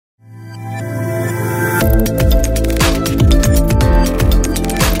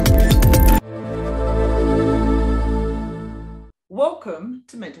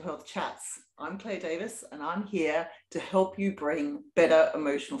Mental Health Chats. I'm Clare Davis, and I'm here to help you bring better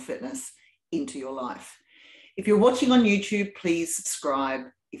emotional fitness into your life. If you're watching on YouTube, please subscribe.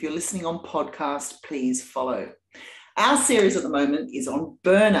 If you're listening on podcast, please follow. Our series at the moment is on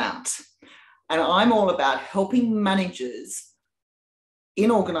burnout, and I'm all about helping managers in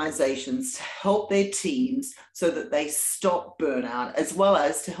organizations to help their teams so that they stop burnout, as well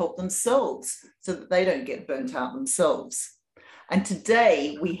as to help themselves so that they don't get burnt out themselves. And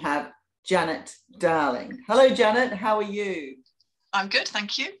today we have Janet Dowling. Hello, Janet. How are you? I'm good,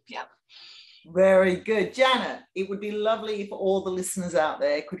 thank you. Yeah. Very good. Janet, it would be lovely if all the listeners out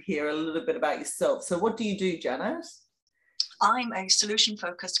there could hear a little bit about yourself. So what do you do, Janet? I'm a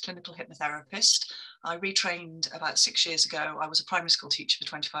solution-focused clinical hypnotherapist. I retrained about 6 years ago. I was a primary school teacher for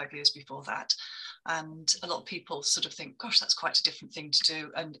 25 years before that. And a lot of people sort of think, gosh, that's quite a different thing to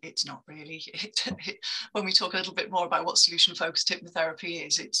do. And it's not really. When we talk a little bit more about what solution-focused hypnotherapy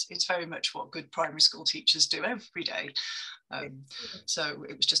is, it's very much what good primary school teachers do every day. So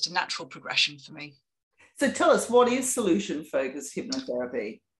it was just a natural progression for me. So tell us, what is solution-focused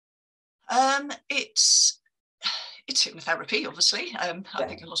hypnotherapy? It's hypnotherapy, obviously. I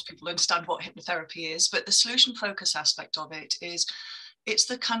think a lot of people understand what hypnotherapy is, but the solution focus aspect of it is it's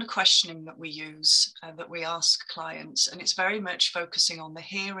the kind of questioning that we use, that we ask clients, and it's very much focusing on the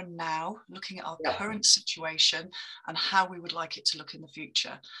here and now, looking at our current situation and how we would like it to look in the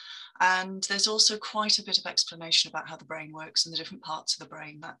future. And there's also quite a bit of explanation about how the brain works and the different parts of the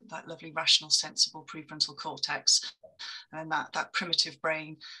brain, that lovely, rational, sensible prefrontal cortex, and that primitive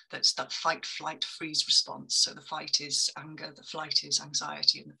brain, that's that fight, flight, freeze response. So the fight is anger, the flight is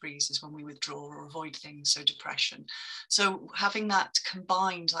anxiety, and the freeze is when we withdraw or avoid things, so depression. So having that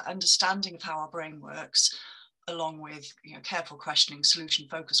combined, that understanding of how our brain works, along with careful questioning,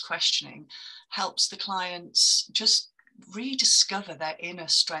 solution-focused questioning, helps the clients just rediscover their inner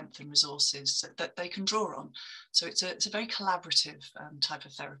strength and resources that they can draw on. So it's a very collaborative type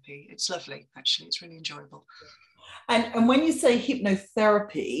of therapy. It's lovely, actually. It's really enjoyable. And when you say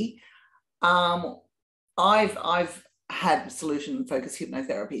hypnotherapy, I've had solution-focused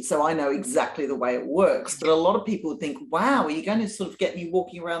hypnotherapy, so I know exactly the way it works. But a lot of people think, wow, are you going to sort of get me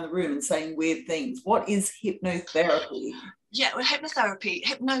walking around the room and saying weird things? What is hypnotherapy? Yeah, well,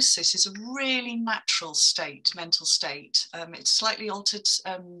 hypnosis is a really natural state, mental state. It's slightly altered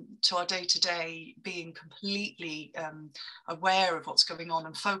to our day-to-day, being completely aware of what's going on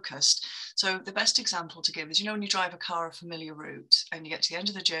and focused. So the best example to give is, when you drive a car a familiar route and you get to the end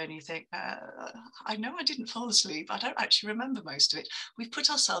of the journey, you think, I know I didn't fall asleep. I don't actually remember most of it. We've put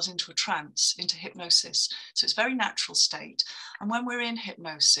ourselves into a trance, into hypnosis. So it's a very natural state. And when we're in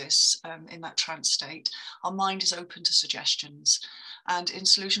hypnosis, in that trance state, our mind is open to suggestions. And in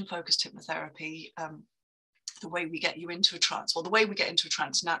solution-focused hypnotherapy, the way we get you into a trance, or the way we get into a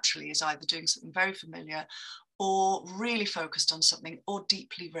trance naturally, is either doing something very familiar or really focused on something, or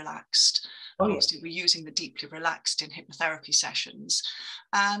deeply relaxed. Obviously, we're using the deeply relaxed in hypnotherapy sessions.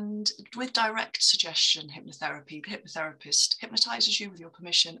 And with direct suggestion hypnotherapy, the hypnotherapist hypnotizes you with your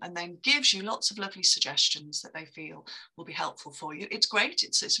permission and then gives you lots of lovely suggestions that they feel will be helpful for you. It's great.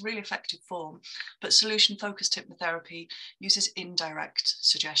 It's a really effective form. But solution-focused hypnotherapy uses indirect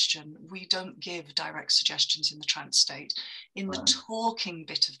suggestion. We don't give direct suggestions in the trance state. In the talking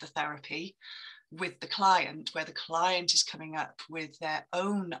bit of the therapy, with the client, where the client is coming up with their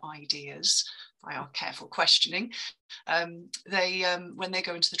own ideas by our careful questioning, when they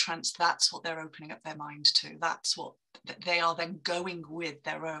go into the trance, that's what they're opening up their mind to. That's what they are then going with,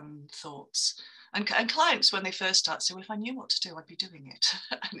 their own thoughts. And clients, when they first start, say, well, if I knew what to do, I'd be doing it.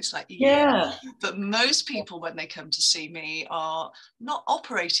 And it's like, yeah. But most people, when they come to see me, are not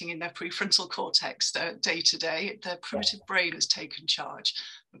operating in their prefrontal cortex day to day. Their primitive brain has taken charge.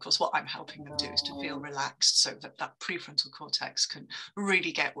 Of course, what I'm helping them do is to feel relaxed so that that prefrontal cortex can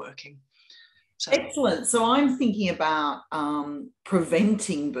really get working. So. Excellent. So I'm thinking about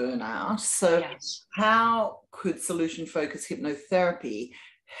preventing burnout. So how could solution-focused hypnotherapy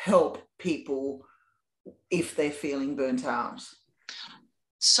help people if they're feeling burnt out?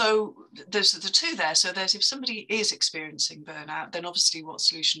 So there's the two there. So there's, if somebody is experiencing burnout, then obviously what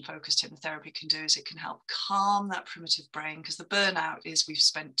solution-focused hypnotherapy can do is it can help calm that primitive brain, because the burnout is we've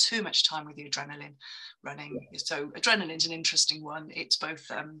spent too much time with the adrenaline running. So adrenaline is an interesting one. It's both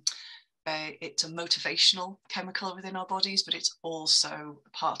it's a motivational chemical within our bodies, but it's also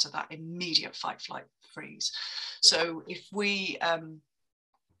part of that immediate fight, flight, freeze. So if we are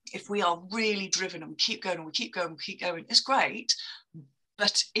really driven and we keep going and we keep going and we keep going, it's great,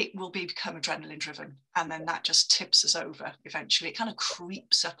 but it will become adrenaline driven, and then that just tips us over eventually. It kind of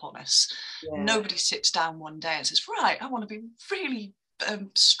creeps up on us. Nobody sits down one day and says, right, I want to be really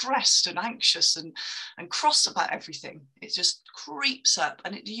stressed and anxious and cross about everything. It just creeps up,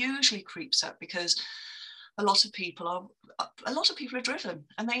 and it usually creeps up because a lot of people are driven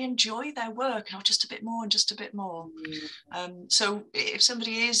and they enjoy their work, and just a bit more and just a bit more. So if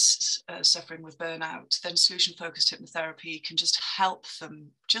somebody is suffering with burnout, then Solution Focused Hypnotherapy can just help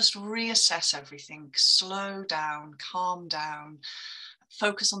them just reassess everything, slow down, calm down,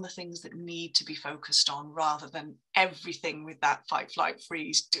 focus on the things that need to be focused on, rather than everything with that fight, flight,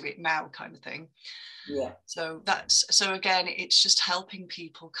 freeze, do it now kind of thing. Yeah. So again, it's just helping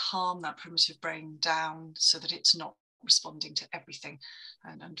people calm that primitive brain down so that it's not responding to everything,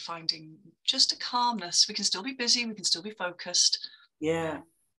 and finding just a calmness. We can still be busy, we can still be focused,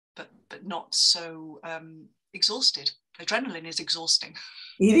 but not so exhausted. Adrenaline is exhausting.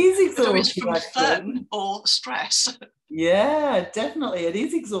 It is exhausting. Whether it's from fun or stress. Yeah, definitely. It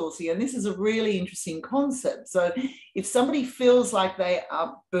is exhausting. And this is a really interesting concept. So if somebody feels like they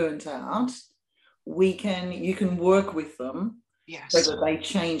are burnt out, you can work with them. Yes. So that they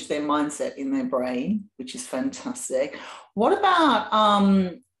change their mindset in their brain, which is fantastic. What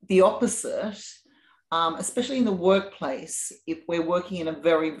about the opposite, especially in the workplace, if we're working in a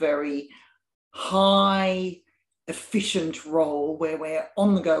very, very high efficient role where we're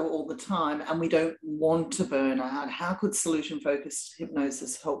on the go all the time and we don't want to burn out? How could solution focused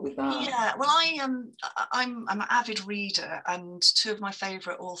hypnosis help with that? Yeah, well, I'm an avid reader, and two of my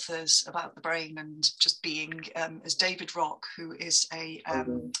favorite authors about the brain and just being is David Rock, who is a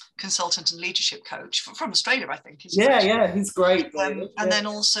consultant and leadership coach from Australia, I think. Yeah, he's great. And then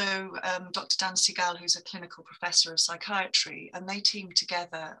also Dr. Dan Siegel, who's a clinical professor of psychiatry, and they teamed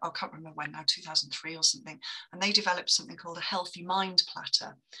together, I can't remember when now, 2003 or something, and they developed something called a healthy mind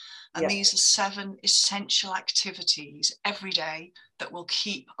platter. And these are 7 essential activities every day that will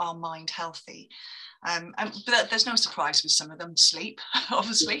keep our mind healthy. But there's no surprise with some of them. Sleep,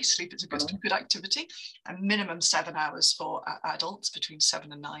 obviously, sleep is a good activity, and minimum 7 hours for adults, between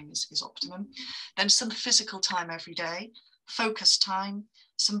 7 and 9 is optimum. Then some physical time every day, focus time,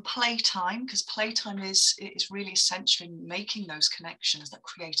 some playtime, because playtime is really essential in making those connections, that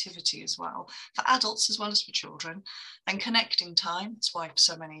creativity as well, for adults as well as for children. And connecting time, that's why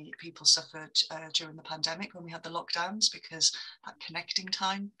so many people suffered during the pandemic when we had the lockdowns, because that connecting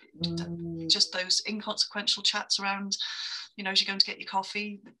time, just those inconsequential chats around, as you're going to get your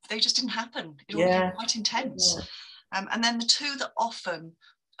coffee, they just didn't happen. It all became quite intense. And then the two that often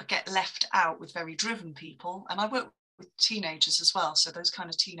get left out with very driven people, and I work with teenagers as well, so those kind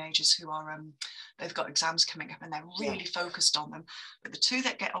of teenagers who are they've got exams coming up and they're really focused on them, but the two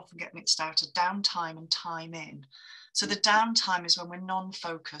that often get mixed out are downtime and time in. So the downtime is when we're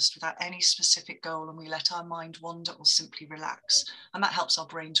non-focused without any specific goal, and we let our mind wander or simply relax, and that helps our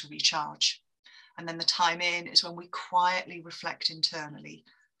brain to recharge. And then the time in is when we quietly reflect internally,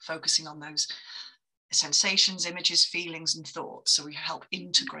 focusing on those sensations, images, feelings and thoughts, so we help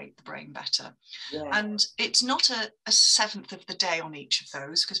integrate the brain better. And it's not a 1/7 of the day on each of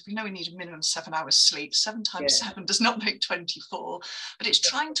those, because we know we need a minimum 7 hours sleep. 7 times 7 does not make 24, but it's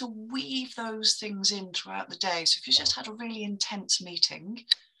trying to weave those things in throughout the day. So if you just had a really intense meeting,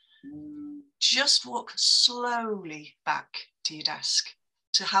 just walk slowly back to your desk,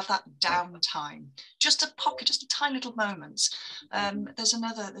 to have that downtime, just a pocket, just a tiny little moments. There's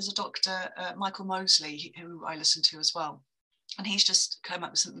a doctor, Michael Mosley, who I listen to as well, and he's just come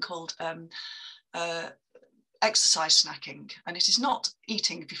up with something called exercise snacking, and it is not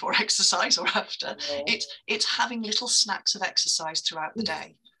eating before exercise or after. It's having little snacks of exercise throughout the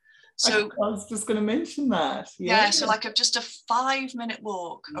day. So I was just going to mention that. So like just a 5-minute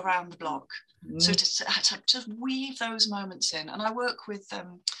walk around the block. So to weave those moments in. And I work with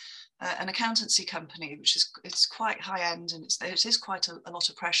an accountancy company, which it's quite high end, and it is quite a lot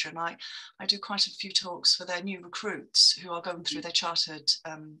of pressure. And I do quite a few talks for their new recruits who are going through their chartered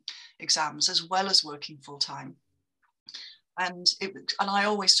exams as well as working full time. And I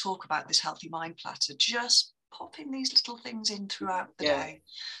always talk about this healthy mind platter, just popping these little things in throughout the day,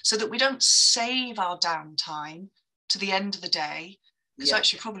 so that we don't save our downtime to the end of the day, because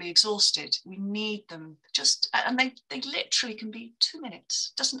actually you're probably exhausted. We need them and they literally can be 2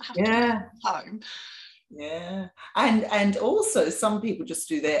 minutes. Doesn't have to be time. And also some people just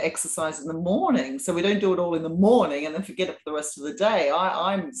do their exercise in the morning, so we don't do it all in the morning and then forget it for the rest of the day.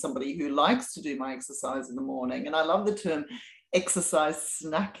 I'm somebody who likes to do my exercise in the morning, and I love the term exercise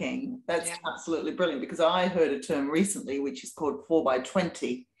snacking. That's absolutely brilliant, because I heard a term recently which is called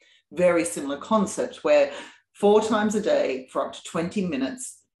 4x20, very similar concept, where 4 times a day for up to 20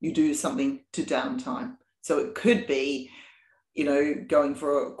 minutes you do something to downtime. So it could be going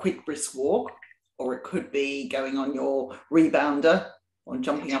for a quick brisk walk, or it could be going on your rebounder or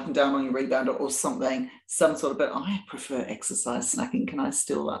jumping up and down on your rebounder or something, some sort of, but I prefer exercise snacking. Can I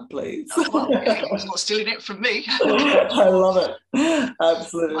steal that, please? Oh, well, you're not stealing it from me. I love it.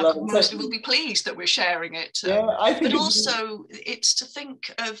 Absolutely love it. Mostly will be pleased that we're sharing it. Yeah, I think but also it's to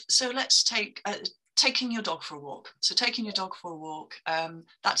think of, so let's take taking your dog for a walk. So taking your dog for a walk,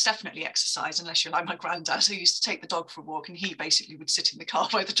 that's definitely exercise, unless you're like my granddad, who used to take the dog for a walk and he basically would sit in the car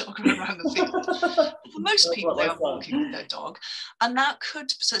while the dog ran around the field. For most people, they are walking with their dog, and that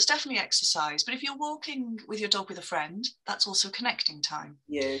could, so it's definitely exercise. But if you're walking with your dog with a friend, that's also connecting time.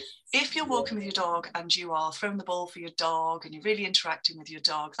 Yes. If you're walking with your dog and you are throwing the ball for your dog and you're really interacting with your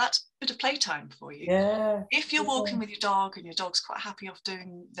dog, that's a bit of playtime for you. Yeah. If you're walking with your dog and your dog's quite happy off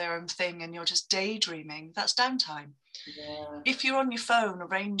doing their own thing and you're just daydreaming, that's downtime. Yeah. If you're on your phone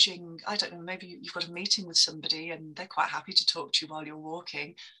arranging, I don't know, maybe you've got a meeting with somebody and they're quite happy to talk to you while you're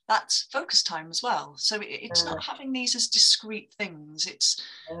walking, that's focus time as well. So it's not having these as discrete things.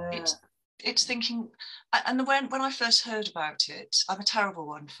 It's thinking, and when I first heard about it, I'm a terrible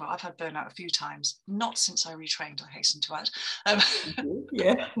one for, I've had burnout a few times, not since I retrained, I hasten to add.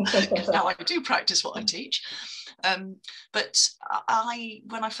 Yeah. Now I do practice what I teach. But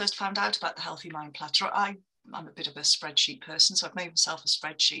when I first found out about the Healthy Mind Platter, I'm a bit of a spreadsheet person, so I've made myself a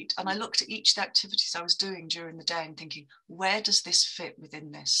spreadsheet, and I looked at each of the activities I was doing during the day and thinking, where does this fit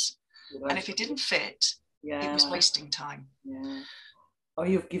within this? And if it didn't fit, it was wasting time. Yeah. Oh,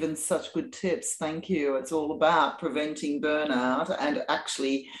 you've given such good tips. Thank you. It's all about preventing burnout and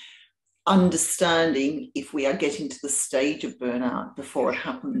actually understanding if we are getting to the stage of burnout before it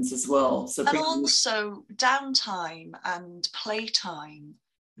happens as well. So, and also downtime and playtime,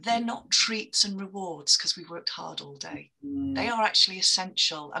 they're not treats and rewards because we worked hard all day. They are actually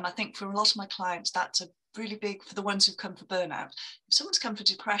essential. And I think for a lot of my clients, that's a really big, for the ones who've come for burnout. If someone's come for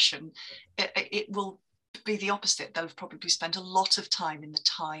depression, it will be the opposite. They'll have probably spent a lot of time in the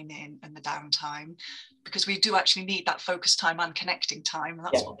time in and the downtime, because we do actually need that focus time and connecting time, and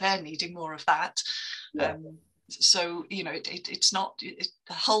that's what they're needing, more of that. So you know, it's not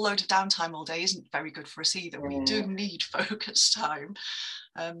a whole load of downtime all day isn't very good for us either. We do need focus time,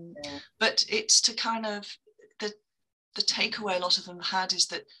 but it's to kind of the takeaway a lot of them had is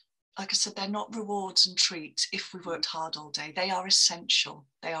that, like I said, they're not rewards and treats if we worked hard all day. They are essential.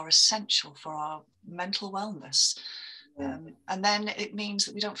 They are essential for our mental wellness. And then it means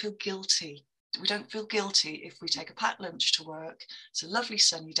that we don't feel guilty. We don't feel guilty if we take a packed lunch to work. It's a lovely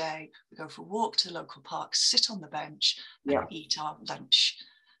sunny day. We go for a walk to the local park, sit on the bench and eat our lunch.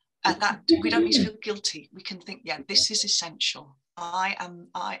 And that we don't need to feel guilty. We can think, yeah, this is essential.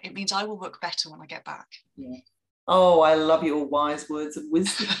 It means I will work better when I get back. Yeah. Oh, I love your wise words of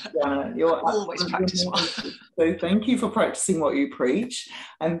wisdom, Janet. You're always practice one. So thank you for practicing what you preach,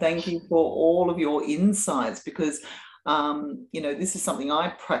 and thank you for all of your insights, because you know, this is something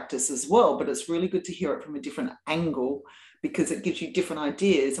I practice as well, but it's really good to hear it from a different angle, because it gives you different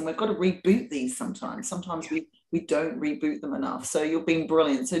ideas, and we've got to reboot these sometimes. Sometimes we don't reboot them enough. So you're being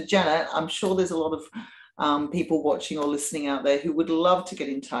brilliant. So Janet, I'm sure there's a lot of people watching or listening out there who would love to get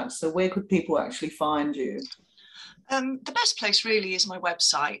in touch. So where could people actually find you? The best place really is my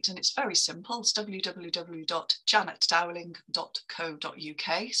website, and it's very simple. It's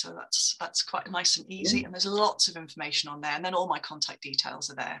www.𝗏𝗏𝗆𝗉𝗏𝑑owling.co.uk. So that's quite nice and easy, and there's lots of information on there, and then all my contact details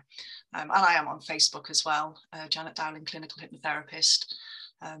are there. And I am on Facebook as well, Janet Dowling, clinical hypnotherapist.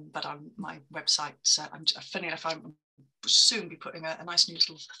 But on my website, funny enough, I'm soon be putting a nice new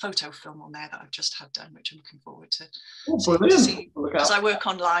little photo film on there that I've just had done, which I'm looking forward to see, because I work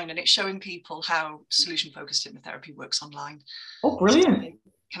online, and it's showing people how Solution Focused Hypnotherapy works online. Oh, brilliant. So you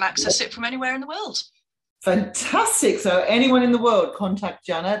can access it from anywhere in the world. Fantastic. So anyone in the world, contact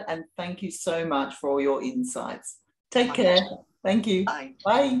Janet, and thank you so much for all your insights. Take care. Thank you. Bye.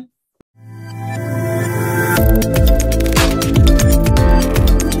 Bye.